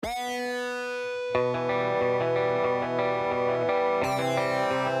Hello,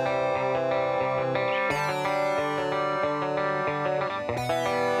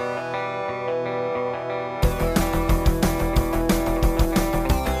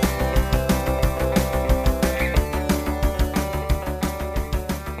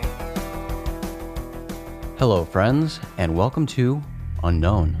 friends, and welcome to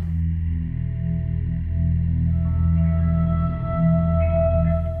Unknown.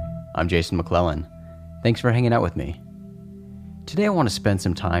 I'm Jason McClellan. Thanks for hanging out with me. Today I want to spend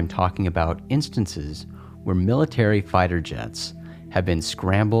some time talking about instances where military fighter jets have been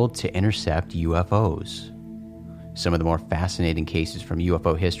scrambled to intercept UFOs. Some of the more fascinating cases from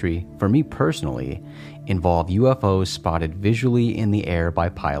UFO history, for me personally, involve UFOs spotted visually in the air by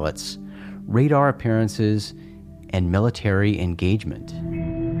pilots, radar appearances, and military engagement.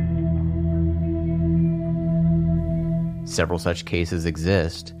 Several such cases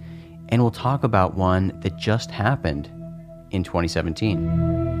exist, and we'll talk about one that just happened in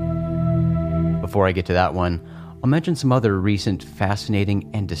 2017. Before I get to that one, I'll mention some other recent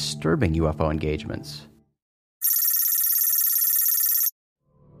fascinating and disturbing UFO engagements.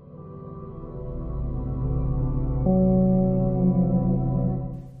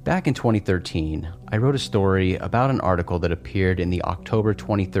 Back in 2013, I wrote a story about an article that appeared in the October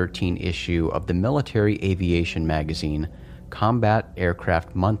 2013 issue of the military aviation magazine Combat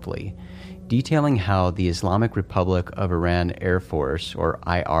Aircraft Monthly, detailing how the Islamic Republic of Iran Air Force, or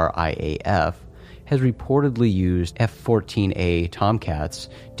IRIAF, has reportedly used F-14A Tomcats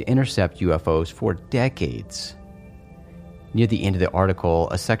to intercept UFOs for decades. Near the end of the article,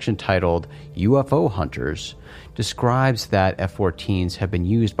 a section titled UFO Hunters describes that F-14s have been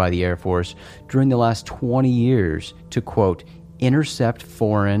used by the Air Force during the last 20 years to, quote, intercept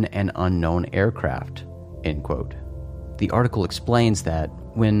foreign and unknown aircraft, end quote. The article explains that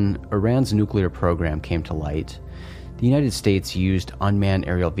when Iran's nuclear program came to light, the United States used unmanned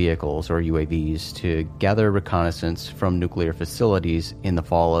aerial vehicles, or UAVs, to gather reconnaissance from nuclear facilities in the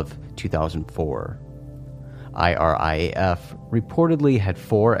fall of 2004. IRIAF reportedly had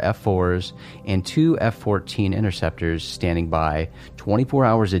 4 F-4s and 2 F-14 interceptors standing by 24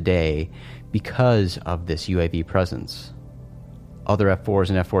 hours a day because of this UAV presence. Other F-4s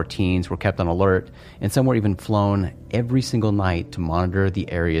and F-14s were kept on alert, and some were even flown every single night to monitor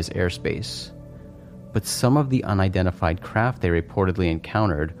the area's airspace. But some of the unidentified craft they reportedly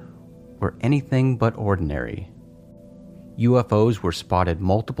encountered were anything but ordinary. UFOs were spotted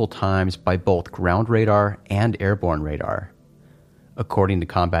multiple times by both ground radar and airborne radar. According to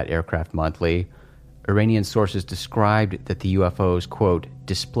Combat Aircraft Monthly, Iranian sources described that the UFOs, quote,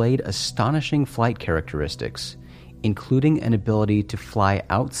 displayed astonishing flight characteristics, including an ability to fly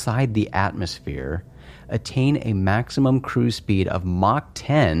outside the atmosphere, attain a maximum cruise speed of Mach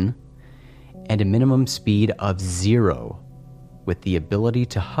 10, and a minimum speed of 0, with the ability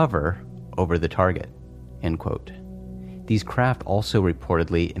to hover over the target, end quote. These craft also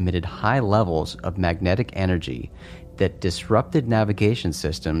reportedly emitted high levels of magnetic energy that disrupted navigation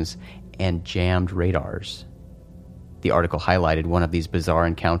systems and jammed radars. The article highlighted one of these bizarre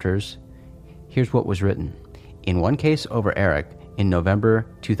encounters. Here's what was written. In one case over Arak, in November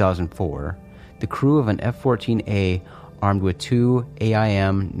 2004, the crew of an F-14A armed with 2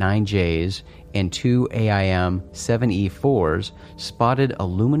 AIM-9Js and 2 AIM-7E4s spotted a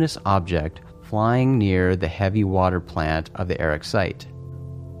luminous object flying near the heavy water plant of the Arak site.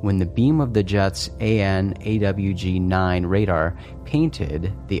 When the beam of the jet's AN/AWG-9 radar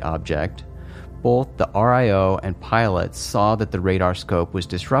painted the object, both the RIO and pilots saw that the radar scope was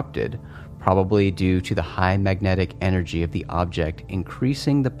disrupted, probably due to the high magnetic energy of the object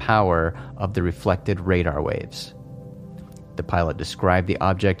increasing the power of the reflected radar waves. The pilot described the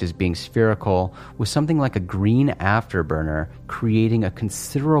object as being spherical, with something like a green afterburner creating a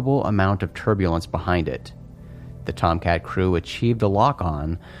considerable amount of turbulence behind it. The Tomcat crew achieved a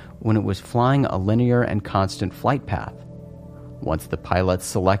lock-on when it was flying a linear and constant flight path. Once the pilots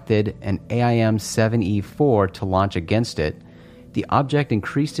selected an AIM-7E4 to launch against it, the object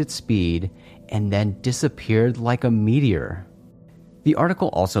increased its speed and then disappeared like a meteor. The article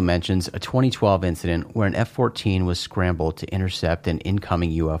also mentions a 2012 incident where an F-14 was scrambled to intercept an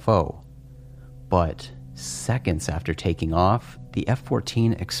incoming UFO. But seconds after taking off, the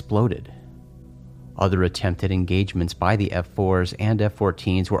F-14 exploded. Other attempted engagements by the F-4s and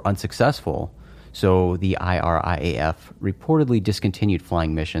F-14s were unsuccessful, so the IRIAF reportedly discontinued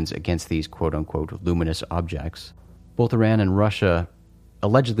flying missions against these quote-unquote luminous objects. Both Iran and Russia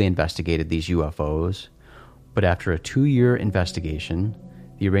allegedly investigated these UFOs, but after a 2-year investigation,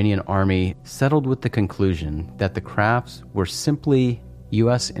 the Iranian army settled with the conclusion that the crafts were simply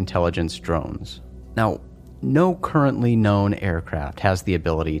U.S. intelligence drones. Now, no currently known aircraft has the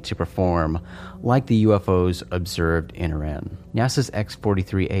ability to perform like the UFOs observed in Iran. NASA's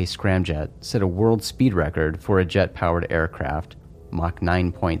X-43A scramjet set a world speed record for a jet-powered aircraft, Mach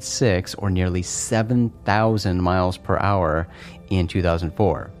 9.6, or nearly 7,000 miles per hour in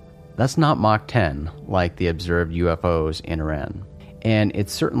 2004. That's not Mach 10 like the observed UFOs in Iran. And it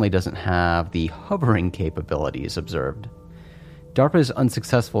certainly doesn't have the hovering capabilities observed. DARPA's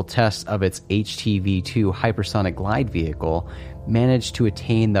unsuccessful test of its HTV-2 hypersonic glide vehicle managed to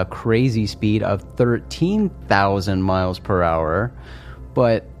attain the crazy speed of 13,000 miles per hour,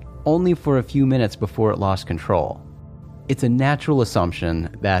 but only for a few minutes before it lost control. It's a natural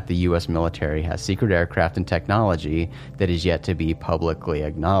assumption that the U.S. military has secret aircraft and technology that is yet to be publicly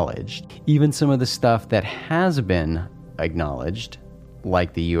acknowledged. Even some of the stuff that has been acknowledged,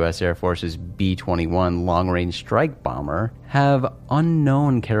 like the U.S. Air Force's B-21 long-range strike bomber, have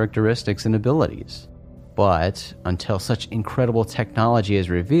unknown characteristics and abilities. But until such incredible technology is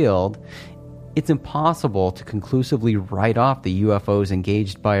revealed, it's impossible to conclusively write off the UFOs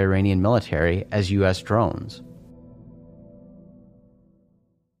engaged by Iranian military as U.S. drones.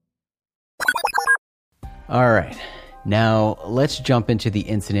 Alright, now let's jump into the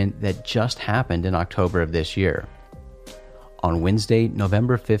incident that just happened in October of this year. On Wednesday,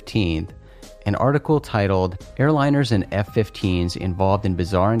 November 15th, an article titled "Airliners and F-15s Involved in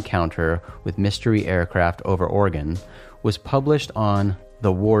Bizarre Encounter with Mystery Aircraft Over Oregon" was published on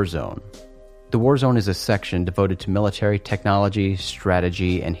The War Zone. The War Zone is a section devoted to military technology,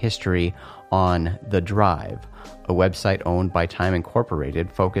 strategy, and history on The Drive, a website owned by Time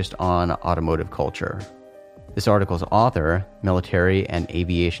Incorporated focused on automotive culture. This article's author, military and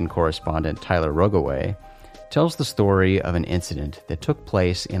aviation correspondent Tyler Rogoway, tells the story of an incident that took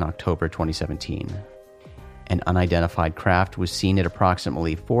place in October 2017. An unidentified craft was seen at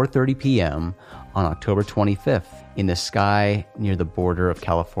approximately 4:30 p.m. on October 25th in the sky near the border of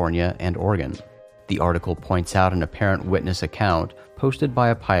California and Oregon. The article points out an apparent witness account posted by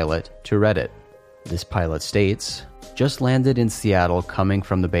a pilot to Reddit. This pilot states, "Just landed in Seattle coming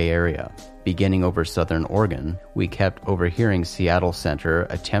from the Bay Area. Beginning over southern Oregon, we kept overhearing Seattle Center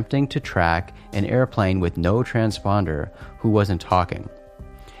attempting to track an airplane with no transponder who wasn't talking.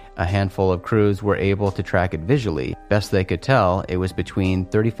 A handful of crews were able to track it visually. Best they could tell, it was between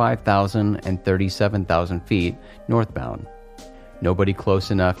 35,000 and 37,000 feet northbound. Nobody close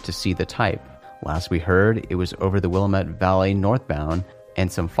enough to see the type. Last we heard, it was over the Willamette Valley northbound,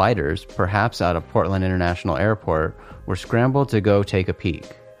 and some fighters, perhaps out of Portland International Airport, were scrambled to go take a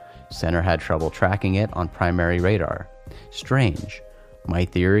peek. Center had trouble tracking it on primary radar. Strange. My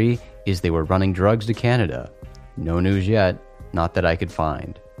theory is they were running drugs to Canada. No news yet, not that I could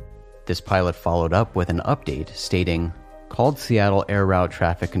find." This pilot followed up with an update stating, "Called Seattle Air Route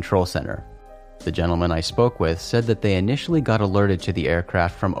Traffic Control Center. The gentleman I spoke with said that they initially got alerted to the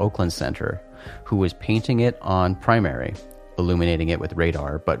aircraft from Oakland Center, who was painting it on primary, illuminating it with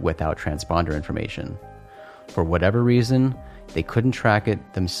radar but without transponder information. For whatever reason, they couldn't track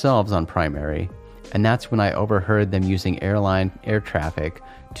it themselves on primary, and that's when I overheard them using airline air traffic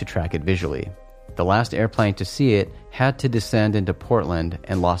to track it visually. The last airplane to see it had to descend into Portland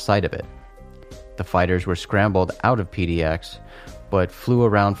and lost sight of it. The fighters were scrambled out of PDX, but flew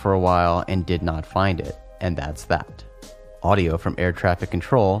around for a while and did not find it, and that's that." Audio from air traffic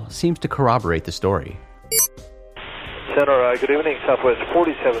control seems to corroborate the story. Center, good evening, Southwest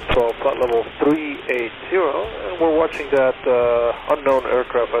 4712, flight level 380, and we're watching that unknown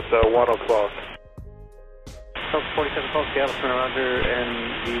aircraft at 1 o'clock. Southwest 4712, Seattle, turn around here, and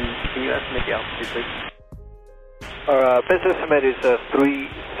can you estimate the altitude, please? Our best estimate is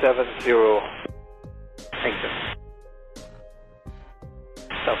 370. Thank you.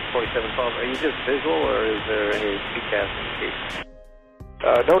 Southwest 4712, are you just visual, or is there any TCAS indication?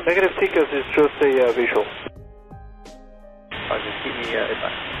 No negative TCAS, it's just a visual. Just keep me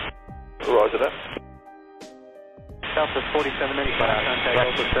advised. Roger that. Southwest 4795, contact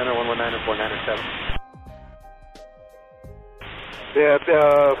Oakland Center 119-4907. Yeah,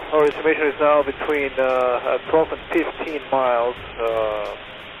 our estimation is now between 12 and 15 miles,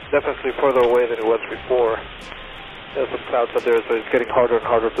 definitely further away than it was before. There's some clouds up there, so it's getting harder and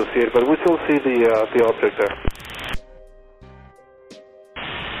harder to see it, but we still see the object there.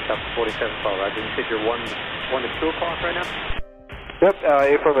 Southwest 4712, Roger. You said you're 1 to 2 o'clock right now? Yep,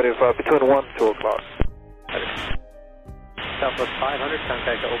 affirmative, between 1 and 2 o'clock. Southwest 500,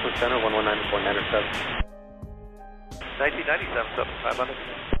 contact Oakland Center 119-4907. 1997, 500.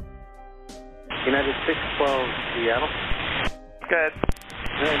 United 612, Seattle. Go ahead.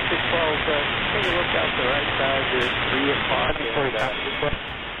 United 612, take a look out the right side. There's 3 o'clock.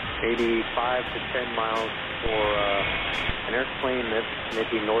 Maybe 5 to 10 miles for an airplane that's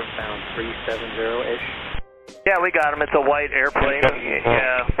maybe northbound 370-ish. Yeah, we got him. It's a white airplane.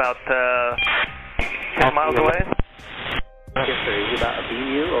 Yeah, about 10 miles away. Yes, sir. Is he about a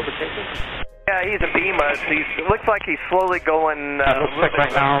BU overtaking? Yeah, he's a beam us. It looks like he's slowly going a little bit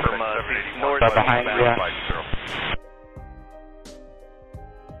right now from us. He's north behind you.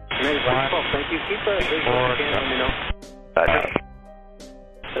 United 612, thank you. Keep a visual scan, let me know.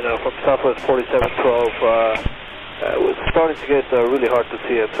 And from Southwest 4712, it was starting to get really hard to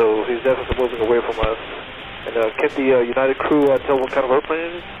see it, so he's definitely moving away from us. And can the United crew tell what kind of airplane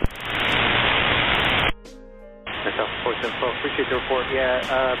it is? Southwest 4712, appreciate the report. Yeah,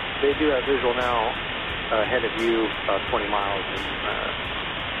 they do have visual now ahead of you, about 20 miles,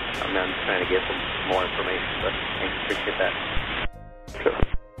 and I'm trying to get some more information, but thanks, appreciate that. Sure.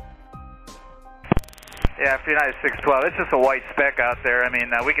 Yeah, for United 612, it's just a white speck out there. I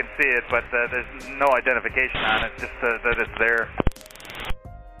mean, we can see it, but there's no identification on it, just that it's there.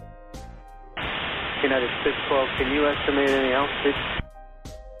 United 612, can you estimate any altitude?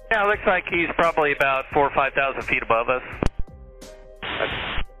 Yeah, it looks like he's probably about 4,000 or 5,000 feet above us.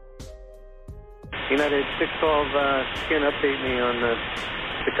 United 612, can update me on a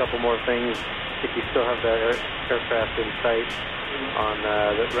couple more things, if you still have that aircraft in sight, on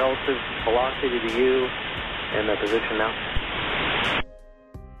the relative velocity to you and the position now.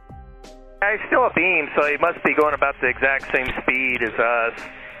 Yeah, he's still a beam, so he must be going about the exact same speed as us,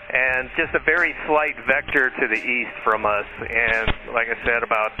 and just a very slight vector to the east from us, and like I said,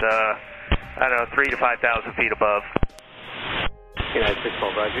 about, 3,000 to 5,000 feet above. United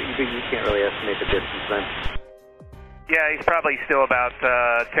 612, Roger. You can't really estimate the distance then. Yeah, he's probably still about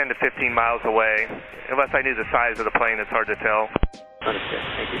 10 to 15 miles away. Unless I knew the size of the plane, it's hard to tell. Understood.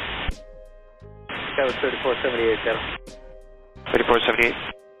 Thank you. That was 3478, Shadow. 3478?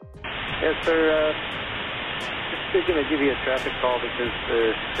 Yes, sir. Just going to give you a traffic call because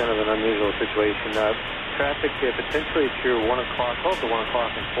there's kind of an unusual situation. Traffic potentially at your 1 o'clock, close to 1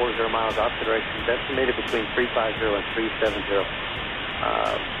 o'clock and 40 miles opposite direction, estimated between 350 and 370.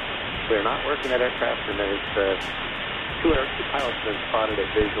 We're not working that aircraft, and there's two pilots have been spotted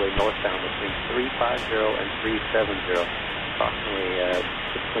at visually northbound between 350 and 370, approximately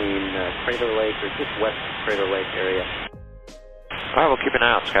between Crater Lake or just west of Crater Lake area. All right, we'll keep an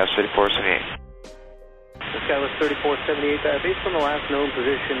eye out, Sky 3478. This guy was 3478. Based on the last known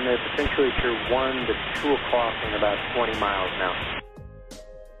position, potentially at your 1 to 2 o'clock in about 20 miles now.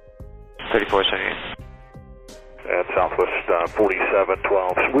 3478. At Southwest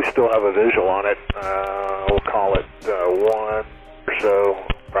 4712. We still have a visual on it. We'll call it 1 or so,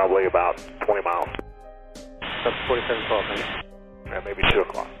 probably about 20 miles. Up 4712, maybe. Yeah, maybe 2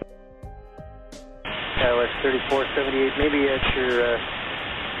 o'clock. That's 3478, maybe at your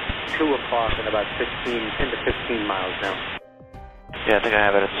 2 o'clock in about 10 to 15 miles now. Yeah, I think I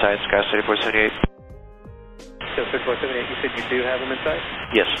have it inside, Sky 3478. So 3478, you said you do have them inside?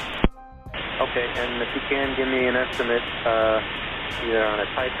 Yes. Okay, and if you can, give me an estimate, either on a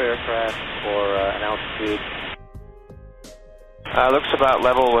type aircraft or an altitude. Looks about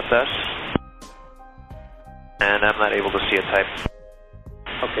level with us, and I'm not able to see a type.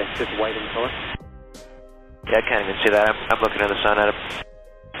 Okay, just white in color? Yeah, I can't even see that. I'm looking at the sun at it.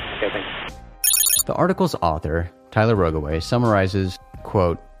 Okay, thanks. The article's author, Tyler Rogoway, summarizes,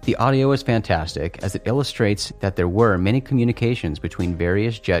 quote, "The audio is fantastic as it illustrates that there were many communications between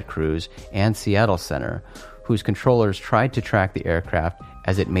various jet crews and Seattle Center, whose controllers tried to track the aircraft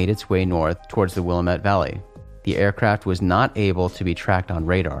as it made its way north towards the Willamette Valley. The aircraft was not able to be tracked on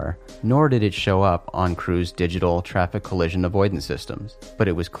radar, nor did it show up on crews' digital traffic collision avoidance systems, but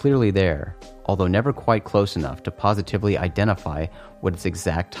it was clearly there, although never quite close enough to positively identify what its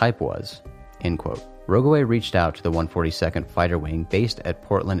exact type was." End quote. Rogoway reached out to the 142nd Fighter Wing based at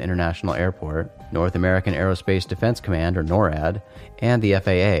Portland International Airport, North American Aerospace Defense Command, or NORAD, and the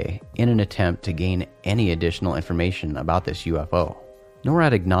FAA in an attempt to gain any additional information about this UFO.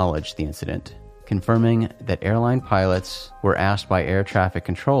 NORAD acknowledged the incident, confirming that airline pilots were asked by air traffic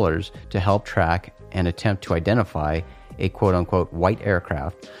controllers to help track and attempt to identify a quote-unquote white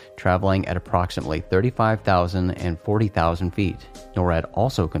aircraft traveling at approximately 35,000 and 40,000 feet. NORAD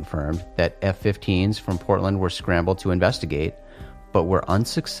also confirmed that F-15s from Portland were scrambled to investigate, but were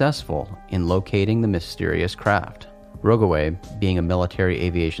unsuccessful in locating the mysterious craft. Rogoway, being a military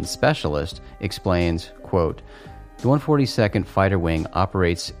aviation specialist, explains, quote, The 142nd Fighter Wing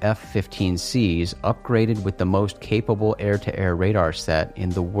operates F-15Cs upgraded with the most capable air-to-air radar set in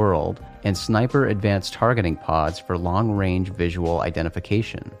the world and sniper advanced targeting pods for long-range visual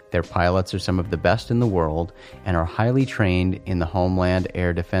identification. Their pilots are some of the best in the world and are highly trained in the Homeland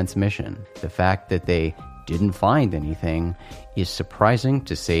Air Defense mission. The fact that they didn't find anything is surprising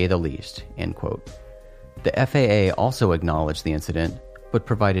to say the least, end quote. The FAA also acknowledged the incident, but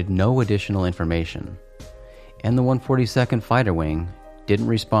provided no additional information. And the 142nd Fighter Wing didn't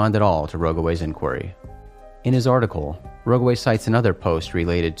respond at all to Rogoway's inquiry. In his article, Rogoway cites another post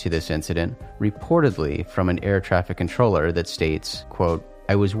related to this incident, reportedly from an air traffic controller that states, quote,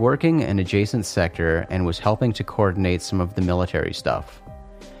 "I was working an adjacent sector and was helping to coordinate some of the military stuff.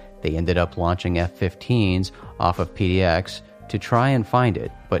 They ended up launching F-15s off of PDX to try and find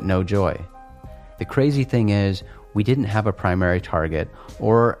it, but no joy. The crazy thing is, we didn't have a primary target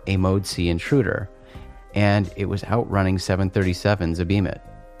or a Mode C intruder, and it was outrunning 737s abeam it."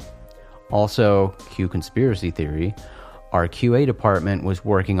 Also, Q conspiracy theory, our QA department was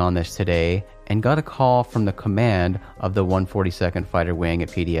working on this today and got a call from the command of the 142nd Fighter Wing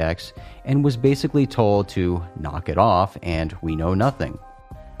at PDX and was basically told to knock it off and we know nothing.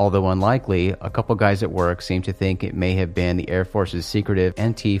 Although unlikely, a couple guys at work seem to think it may have been the Air Force's secretive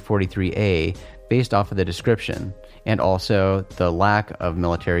NT-43A based off of the description, and also the lack of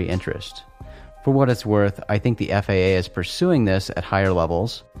military interest. For what it's worth, I think the FAA is pursuing this at higher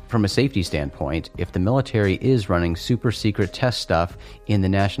levels. From a safety standpoint, if the military is running super secret test stuff in the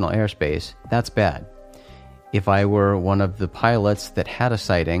national airspace, that's bad. If I were one of the pilots that had a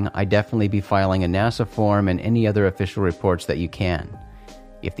sighting, I'd definitely be filing a NASA form and any other official reports that you can.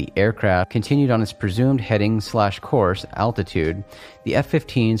 If the aircraft continued on its presumed heading/course altitude, the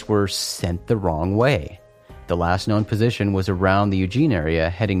F-15s were sent the wrong way. The last known position was around the Eugene area,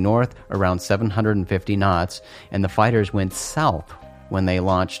 heading north around 750 knots, and the fighters went south when they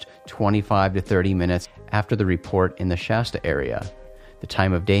launched 25 to 30 minutes after the report in the Shasta area. The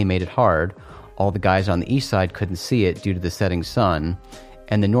time of day made it hard. All the guys on the east side couldn't see it due to the setting sun,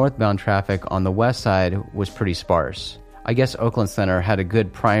 and the northbound traffic on the west side was pretty sparse. I guess Oakland Center had a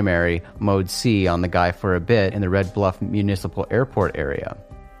good primary Mode C on the guy for a bit in the Red Bluff Municipal Airport area.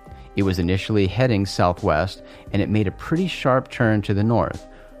 It was initially heading southwest, and it made a pretty sharp turn to the north,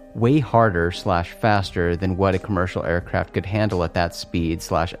 way harder/faster than what a commercial aircraft could handle at that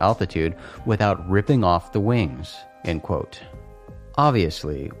speed/altitude without ripping off the wings, end quote.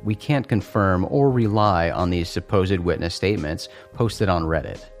 Obviously, we can't confirm or rely on these supposed witness statements posted on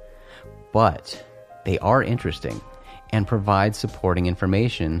Reddit, but they are interesting and provide supporting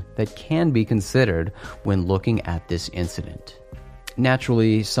information that can be considered when looking at this incident.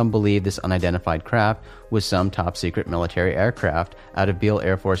 Naturally, some believe this unidentified craft was some top-secret military aircraft out of Beale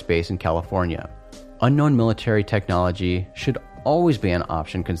Air Force Base in California. Unknown military technology should always be an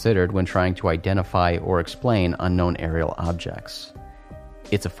option considered when trying to identify or explain unknown aerial objects.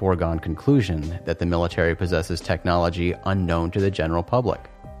 It's a foregone conclusion that the military possesses technology unknown to the general public.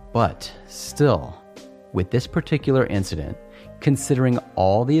 But still, with this particular incident, considering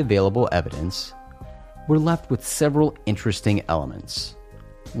all the available evidence, we're left with several interesting elements.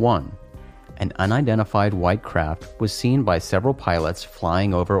 1. An unidentified white craft was seen by several pilots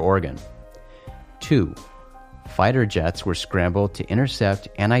flying over Oregon. 2. Fighter jets were scrambled to intercept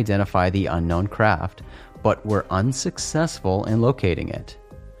and identify the unknown craft, but were unsuccessful in locating it.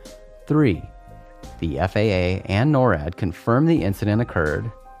 3. The FAA and NORAD confirmed the incident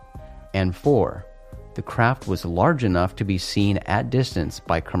occurred. And 4. The craft was large enough to be seen at distance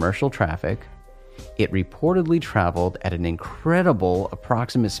by commercial traffic. It reportedly traveled at an incredible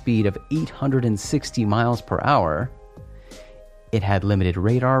approximate speed of 860 miles per hour. It had limited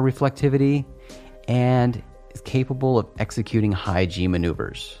radar reflectivity and is capable of executing high-G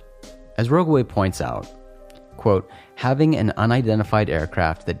maneuvers. As Rogoway points out, quote, "Having an unidentified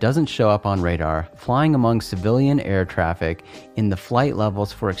aircraft that doesn't show up on radar, flying among civilian air traffic in the flight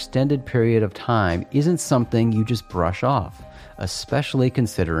levels for extended period of time isn't something you just brush off, especially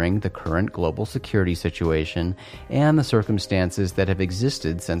considering the current global security situation and the circumstances that have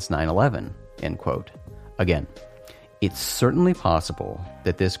existed since 9/11, end quote. Again, it's certainly possible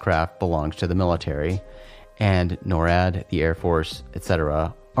that this craft belongs to the military, and NORAD, the Air Force,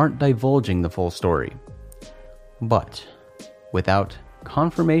 etc. aren't divulging the full story. But without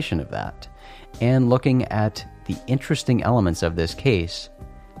confirmation of that, and looking at the interesting elements of this case,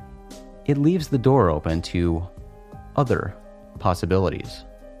 it leaves the door open to other possibilities.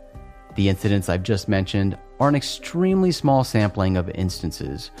 The incidents I've just mentioned are an extremely small sampling of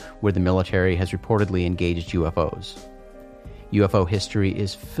instances where the military has reportedly engaged UFOs. UFO history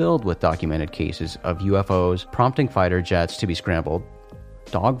is filled with documented cases of UFOs prompting fighter jets to be scrambled,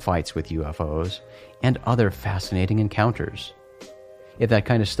 dogfights with UFOs, and other fascinating encounters. If that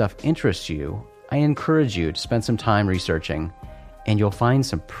kind of stuff interests you, I encourage you to spend some time researching, and you'll find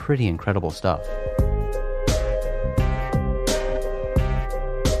some pretty incredible stuff.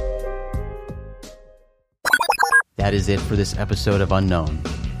 That is it for this episode of Unknown.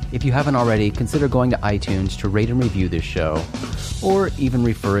 If you haven't already, consider going to iTunes to rate and review this show, or even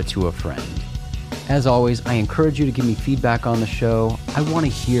refer it to a friend. As always, I encourage you to give me feedback on the show. I want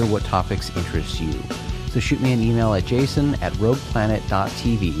to hear what topics interest you. So shoot me an email at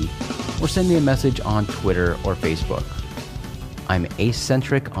jason@rogueplanet.tv or send me a message on Twitter or Facebook. I'm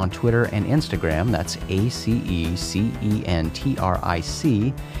Acentric on Twitter and Instagram. That's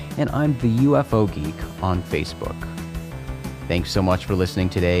ACECENTRIC. And I'm the UFO Geek on Facebook. Thanks so much for listening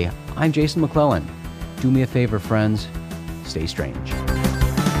today. I'm Jason McClellan. Do me a favor, friends. Stay strange.